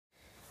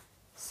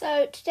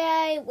So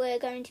today we're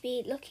going to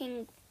be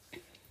looking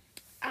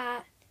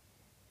at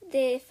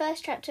the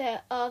first chapter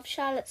of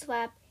Charlotte's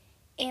Web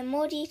in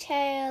more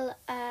detail.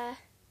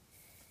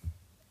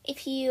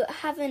 If you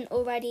haven't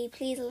already,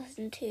 please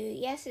listen to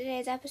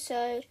yesterday's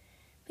episode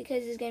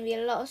because there's going to be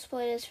a lot of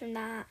spoilers from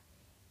that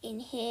in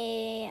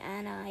here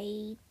and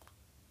I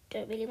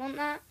don't really want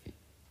that.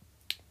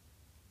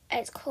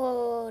 It's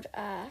called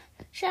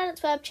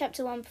Charlotte's Web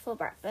Chapter 1 Before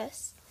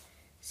Breakfast.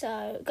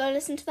 So go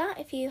listen to that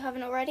if you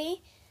haven't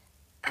already.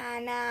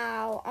 And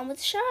now, on with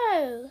the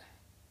show.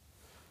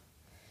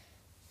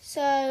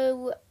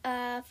 So,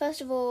 first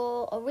of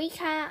all, a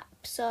recap.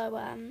 So,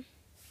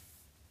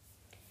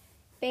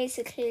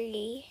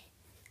 basically,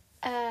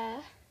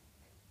 Fern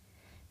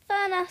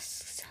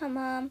asks her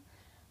mum,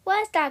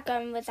 where's Dad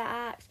going with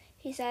that axe?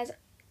 He says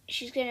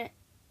he's gonna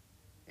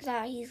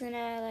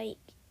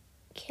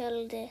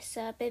kill this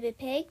baby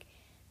pig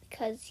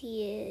because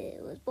he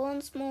was born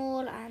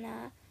small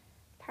and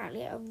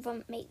apparently a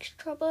runt makes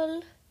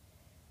trouble.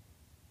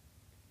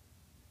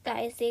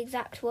 That is the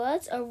exact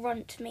words. A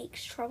runt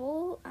makes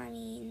trouble. I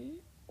mean,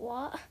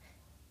 what?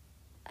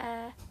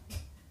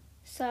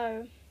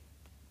 So,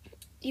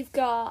 you've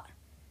got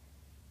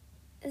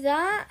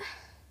that.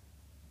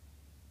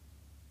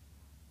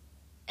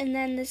 And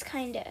then there's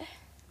kind of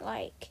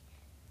like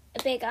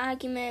a big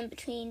argument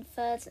between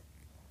Fern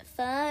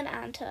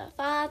and her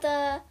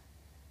father.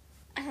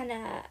 And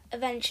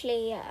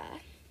eventually,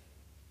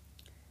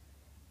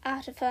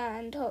 after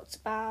Fern talks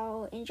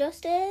about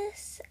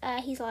injustice,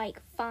 he's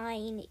like,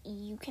 fine,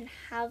 you can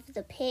have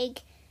the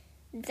pig,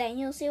 then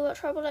you'll see what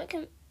trouble it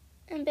can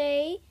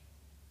be.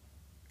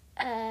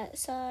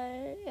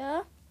 So,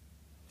 yeah.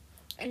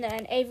 And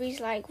then Avery's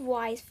like,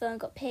 why has Fern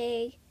got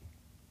pig?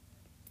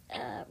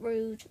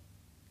 Rude.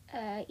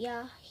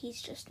 Yeah,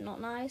 he's just not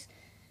nice.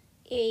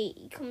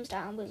 He comes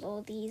down with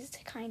all these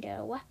kind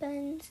of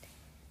weapons.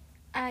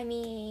 I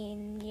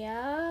mean,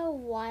 yeah,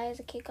 why has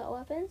a kid got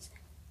weapons?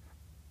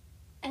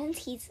 And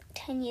he's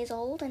 10 years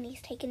old and he's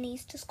taking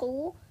these to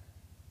school.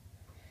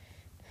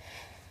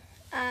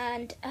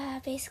 And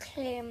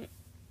basically,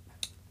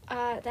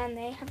 then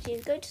they have to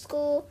go to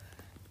school.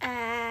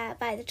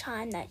 By the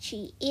time that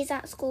she is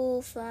at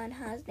school, Fern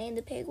has named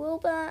the pig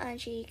Wilbur and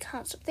she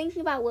can't stop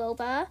thinking about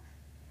Wilbur.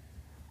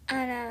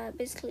 And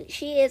basically,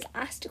 she is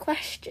asked a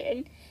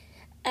question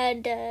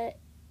and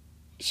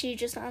she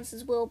just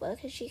answers Wilbur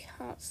because she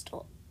can't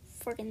stop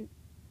friggin'...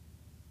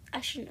 I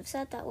shouldn't have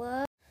said that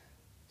word.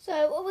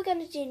 So what we're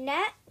going to do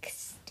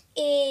next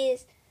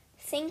is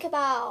think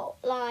about,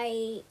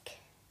 like,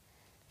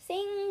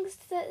 things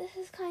that this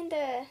is kind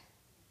of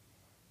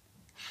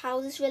how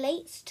this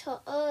relates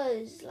to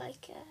us.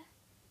 Like,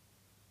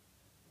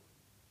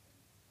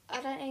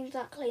 I don't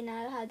exactly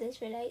know how this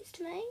relates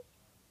to me.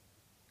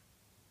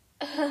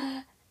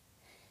 I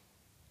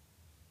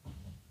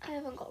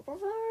haven't got a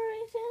brother or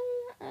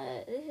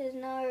anything. This is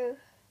no...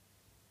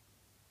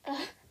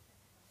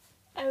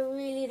 I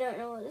really don't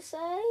know what to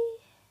say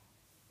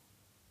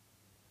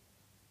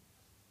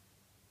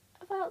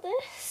about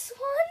this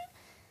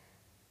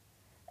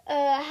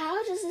one.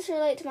 How does this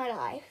relate to my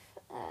life?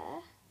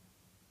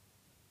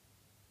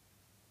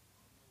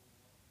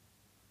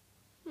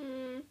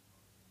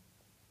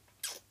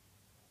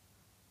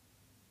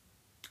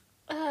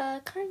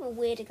 Kind of a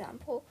weird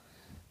example,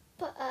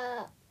 but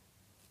I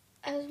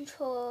had some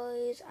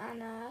toys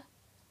and I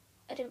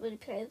didn't really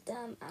play with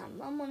them. And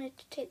Mum wanted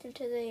to take them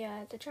to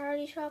the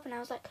charity shop, and I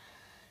was like,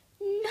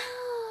 no.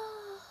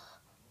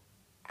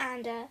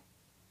 And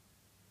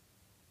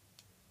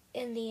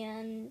in the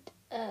end,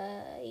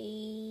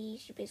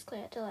 she basically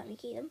had to let me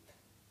keep them.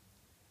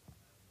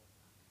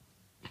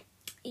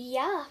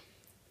 Yeah,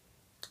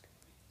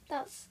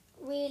 that's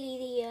really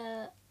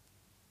the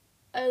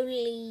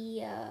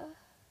only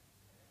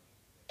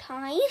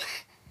time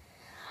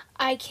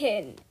I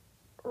can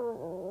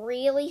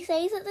really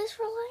say that this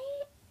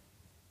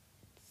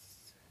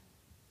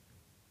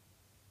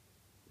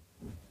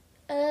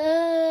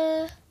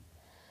relates.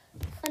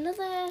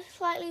 Another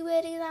slightly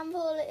weird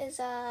example is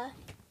at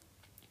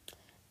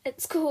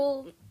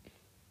school.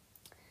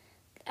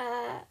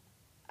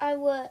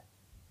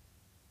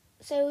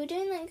 So we're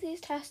doing like these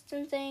tests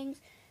and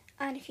things,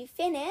 and if you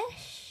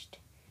finished,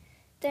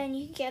 then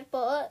you could get a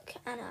book.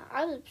 And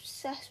I was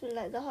obsessed with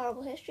like the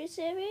Horrible History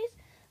series,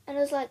 and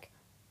I was like,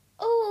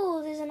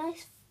 oh, there's a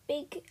nice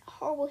big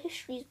Horrible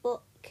Histories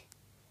book.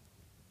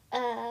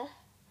 I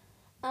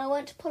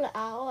went to pull it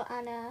out,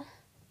 and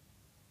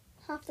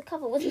half the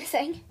cover was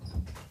missing.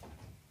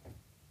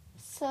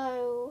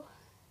 So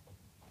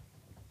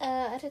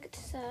I took it to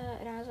Sir,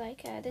 and I was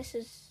like, this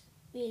is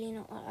really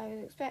not what I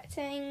was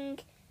expecting.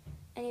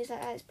 And he was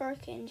like, it's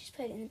broken, just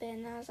put it in the bin.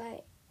 And I was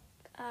like,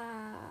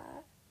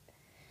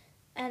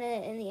 and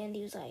in the end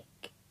he was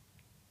like,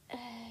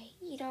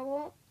 you know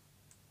what,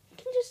 you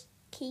can just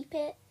keep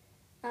it.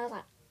 And I was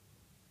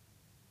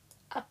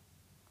like,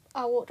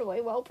 I walked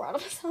away well proud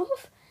of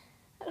myself.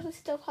 I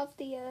still have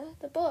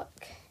the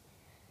book.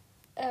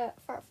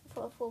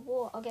 For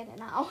what? I'll get it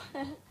now.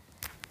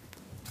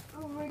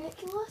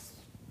 Ridiculous.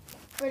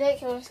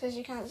 ridiculous because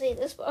you can't see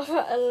this, but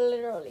I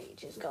literally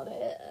just got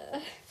it.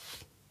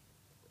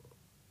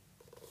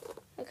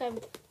 Like I'm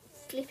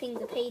flipping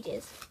the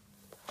pages.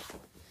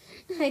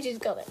 I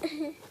just got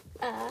it.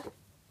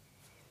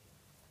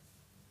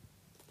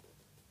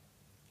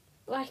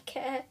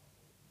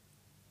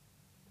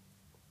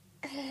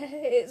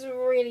 It's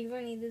really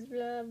funny, this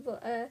blurb,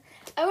 but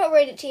I won't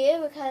read it to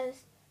you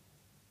because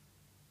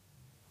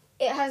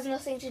it has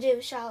nothing to do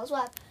with Charlotte's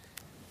Web.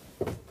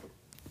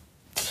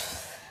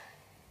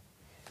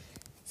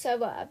 So,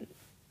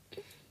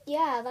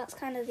 yeah, that's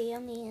kind of the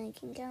only I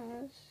can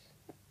go.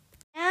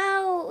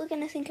 Now we're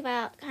going to think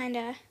about kind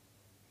of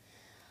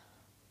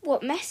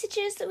what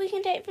messages that we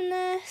can take from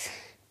this.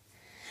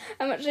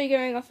 I'm actually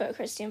going off a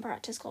Christian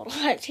practice called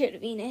Lectio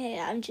Divina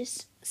here. I'm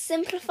just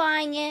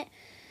simplifying it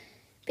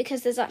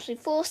because there's actually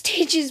 4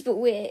 stages, but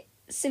we're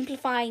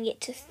simplifying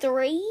it to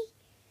 3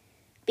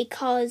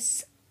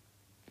 because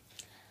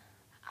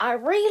I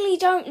really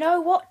don't know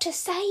what to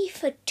say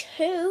for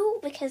 2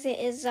 because it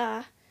is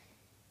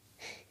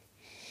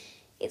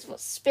it's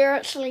what's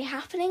spiritually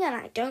happening and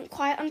I don't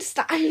quite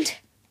understand.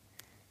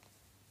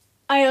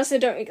 I also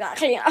don't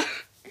exactly know.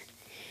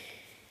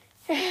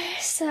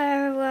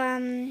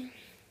 So,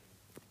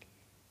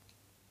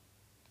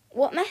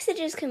 what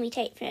messages can we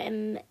take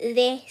from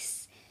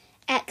this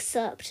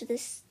excerpt,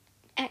 this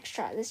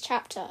extract, this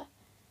chapter?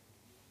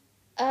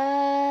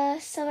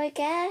 So I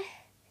guess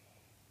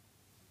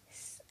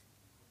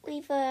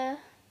we've kind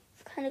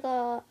of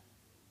got,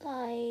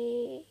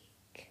 like,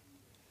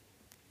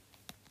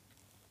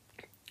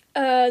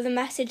 the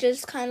message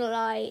is kind of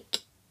like,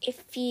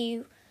 if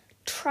you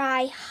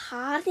try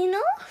hard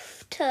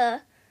enough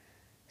to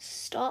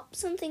stop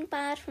something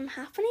bad from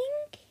happening,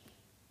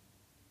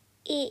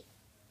 it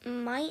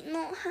might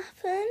not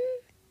happen,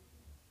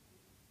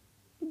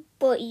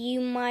 but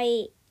you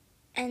might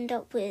end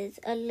up with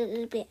a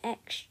little bit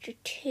extra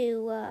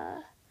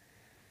to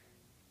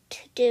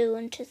do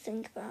and to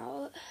think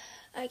about,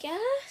 I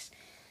guess.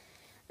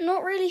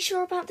 Not really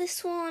sure about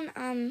this one.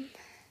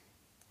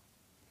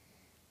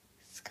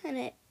 It's kind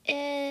of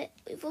it.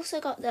 We've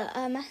also got the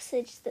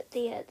message that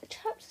the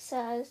chapter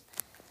says.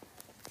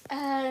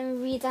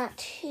 Read that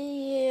to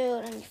you.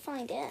 Let me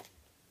find it.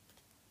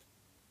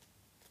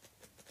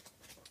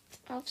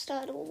 I've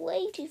started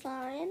way too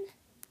far in.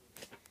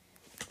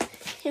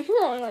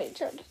 We're on like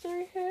chapter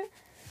 3 here.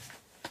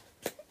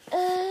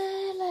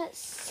 Let's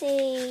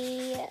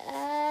see.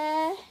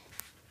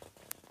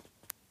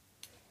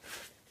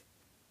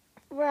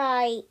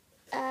 Right.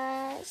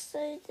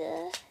 So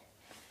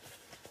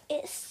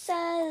it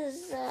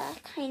says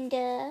kind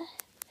of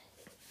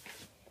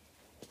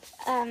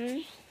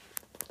Fern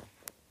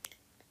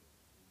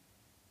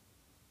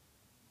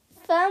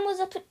was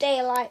up at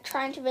daylight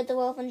trying to rid the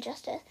world of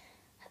injustice.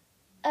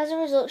 As a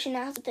result, she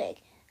now has a pig.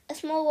 A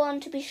small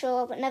one, to be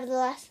sure, but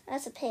nevertheless,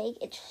 as a pig,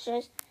 it just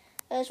shows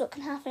what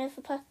can happen if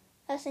a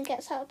person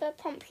gets out of bed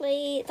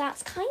promptly.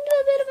 That's kind of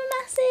a bit of a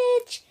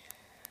message.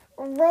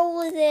 Roll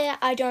with it.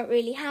 I don't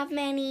really have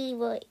many,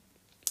 but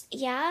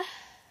yeah.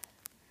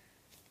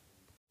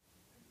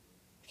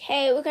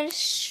 Okay, we're going to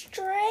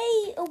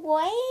stray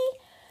away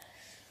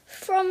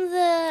from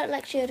the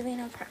Lectio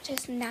Divina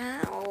practice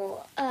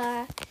now.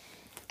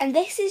 And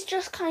this is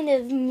just kind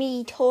of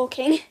me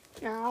talking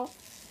now.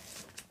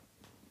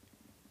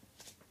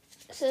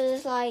 So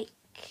there's like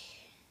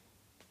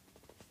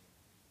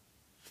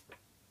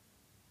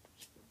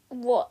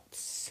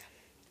what's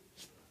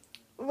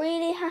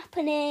really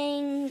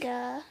happening.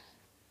 This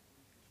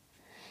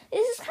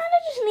is kind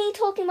of just me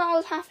talking about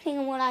what's happening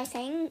and what I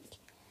think.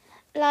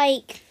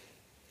 Like,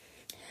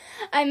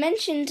 I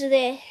mentioned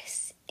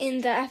this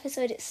in the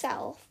episode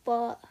itself,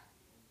 but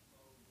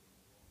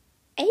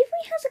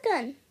Avery has a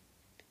gun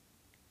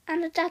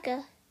and a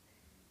dagger.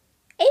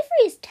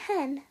 Avery is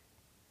 10.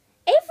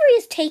 Avery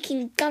is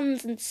taking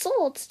guns and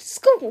swords to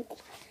school.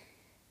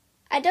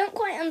 I don't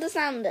quite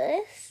understand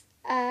this.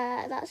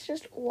 That's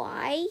just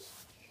why.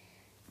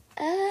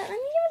 Let me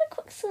give it a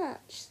quick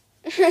search.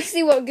 Let's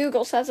see what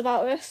Google says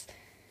about this.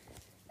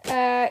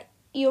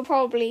 You'll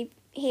probably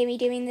hear me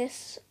doing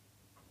this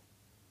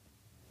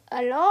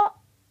a lot.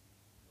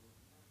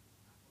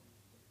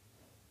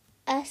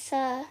 As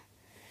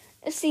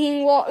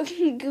seeing what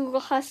Google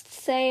has to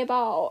say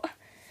about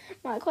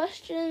my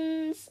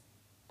questions.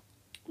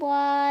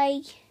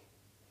 Why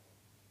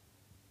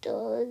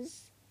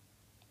does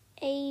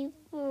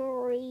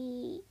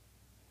Avery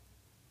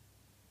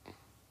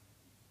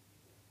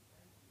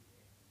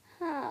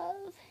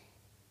have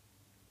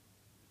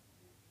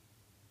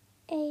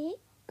a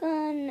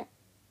gun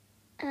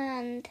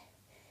and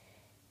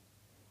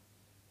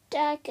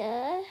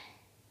dagger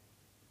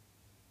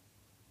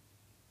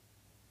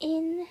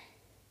in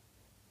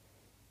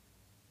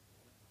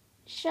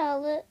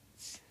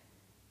Charlotte's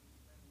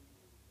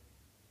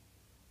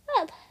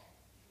Web?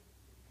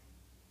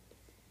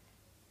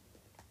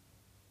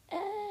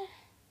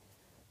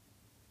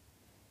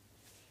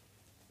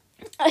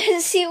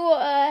 Let's see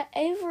what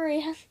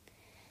Avery has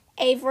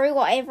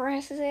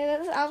to say.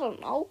 I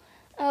don't know.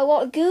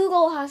 What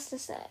Google has to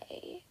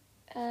say.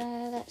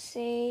 Let's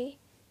see.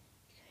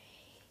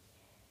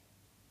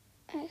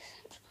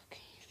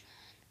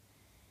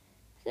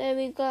 So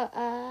we've got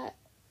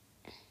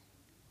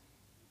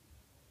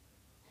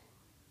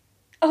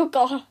oh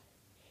god.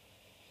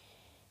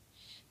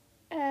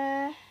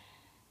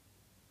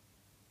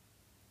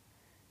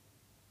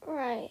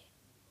 Right.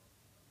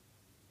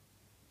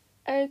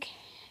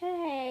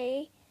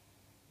 Okay.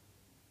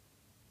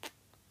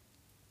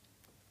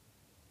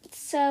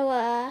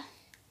 So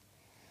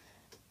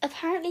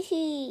apparently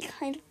he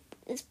kind of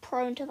is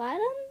prone to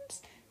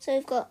violence. So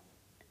we've got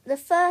the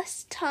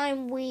first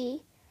time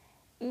we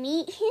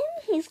meet him,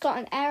 he's got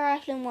an air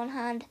rifle in one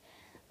hand,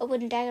 a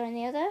wooden dagger in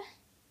the other.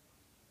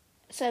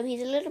 So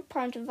he's a little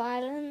prone to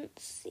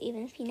violence,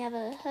 even if he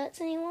never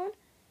hurts anyone.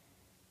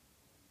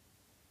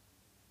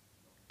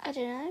 I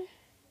don't know.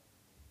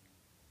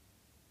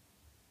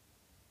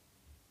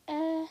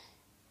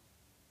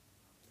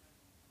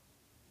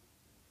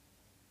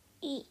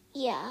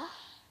 Yeah.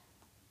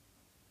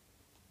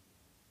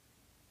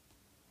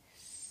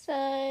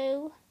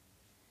 So,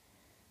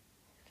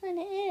 kind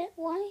of it.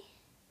 Why?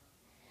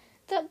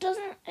 That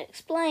doesn't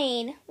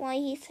explain why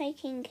he's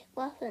taking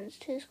weapons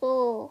to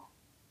school.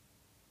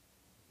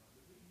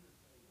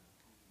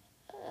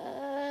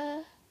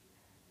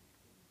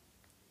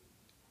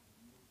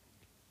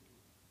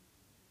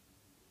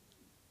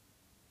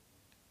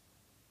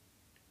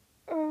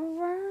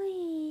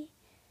 Right.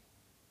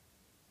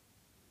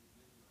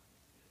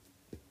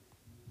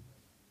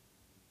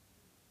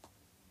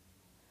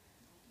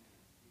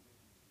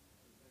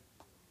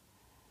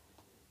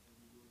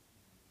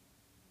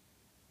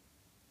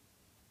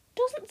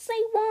 Doesn't say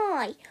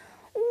why.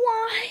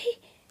 Why?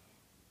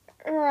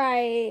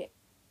 Right.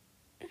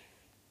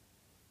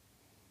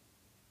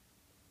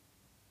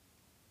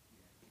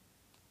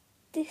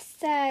 This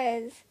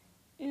says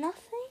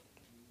nothing.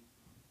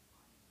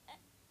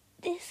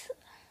 This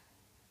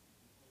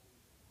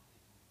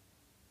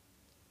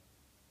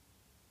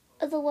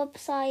other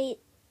website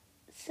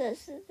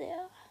says that they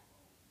are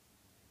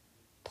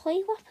toy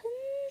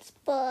weapons,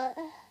 but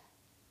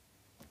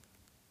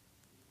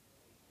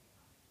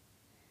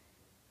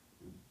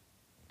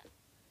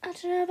I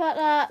don't know about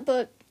that,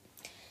 but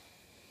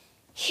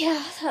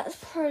yeah, that's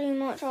pretty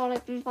much all I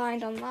can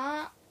find on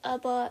that.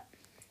 But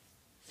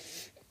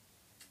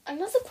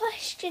another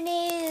question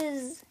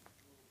is,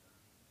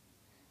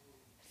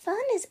 Fern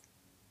is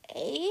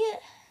 8.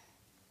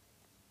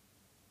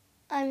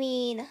 I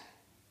mean,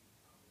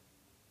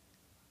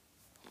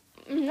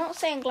 I'm not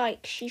saying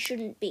like she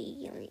shouldn't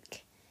be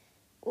like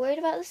worried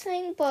about this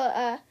thing,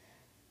 but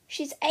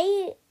she's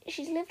 8.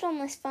 She's lived on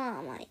this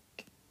farm. Like,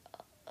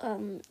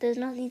 there's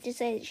nothing to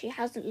say that she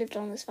hasn't lived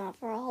on this farm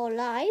for her whole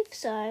life.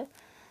 So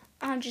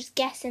I'm just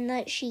guessing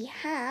that she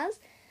has.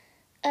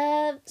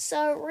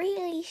 So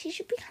really, she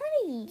should be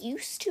kind of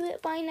used to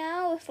it by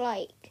now. If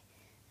like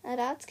her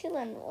dad's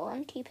killing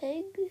 20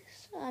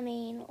 pigs, I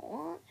mean,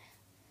 what?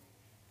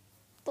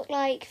 But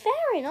like,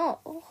 fair enough.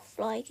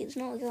 Like, it's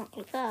not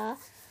exactly fair.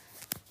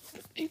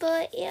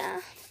 But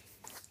yeah,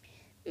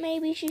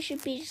 maybe she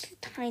should be just a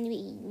tiny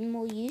bit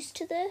more used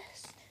to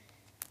this,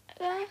 I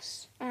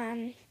guess.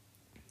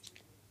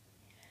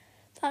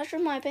 That's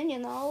just my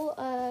opinion though.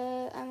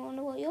 I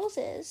wonder what yours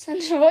is.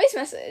 Send a voice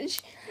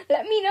message.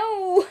 Let me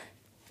know.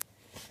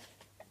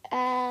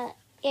 Yeah,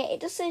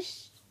 it does say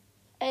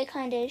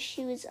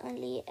she was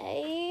only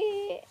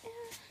 8.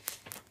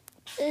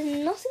 There's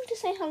nothing to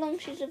say how long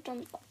she's lived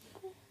on the farm.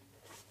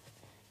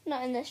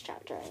 Not in this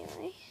chapter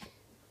anyway.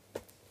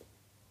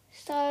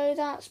 So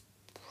that's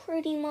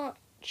pretty much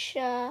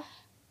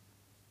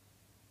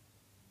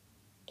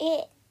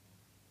it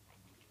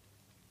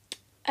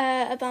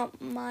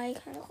about my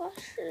kind of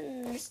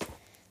questions.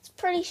 It's a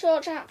pretty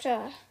short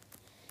chapter.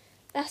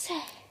 That's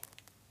it.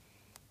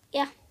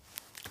 Yeah.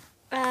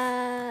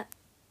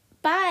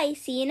 Bye.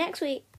 See you next week.